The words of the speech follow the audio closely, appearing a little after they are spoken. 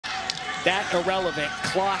That irrelevant.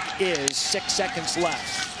 Clock is 6 seconds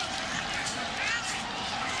left.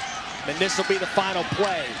 And this will be the final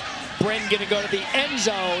play. Brin gonna go to the end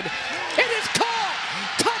zone. It is caught!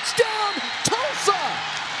 Touchdown, Tulsa!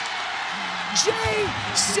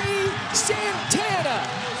 J.C. Santana.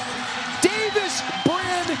 Davis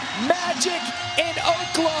Brin magic in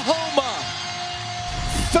Oklahoma.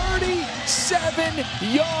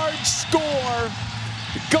 37-yard score.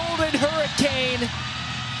 Golden Hurricane.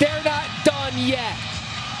 They're not done yet.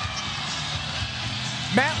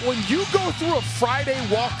 Matt, when you go through a Friday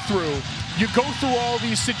walkthrough, you go through all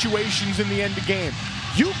these situations in the end of the game.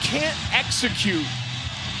 You can't execute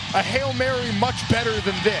a Hail Mary much better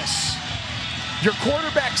than this. Your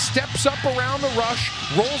quarterback steps up around the rush,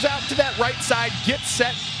 rolls out to that right side, gets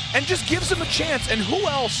set, and just gives him a chance. And who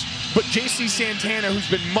else but J.C. Santana, who's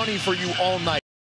been money for you all night?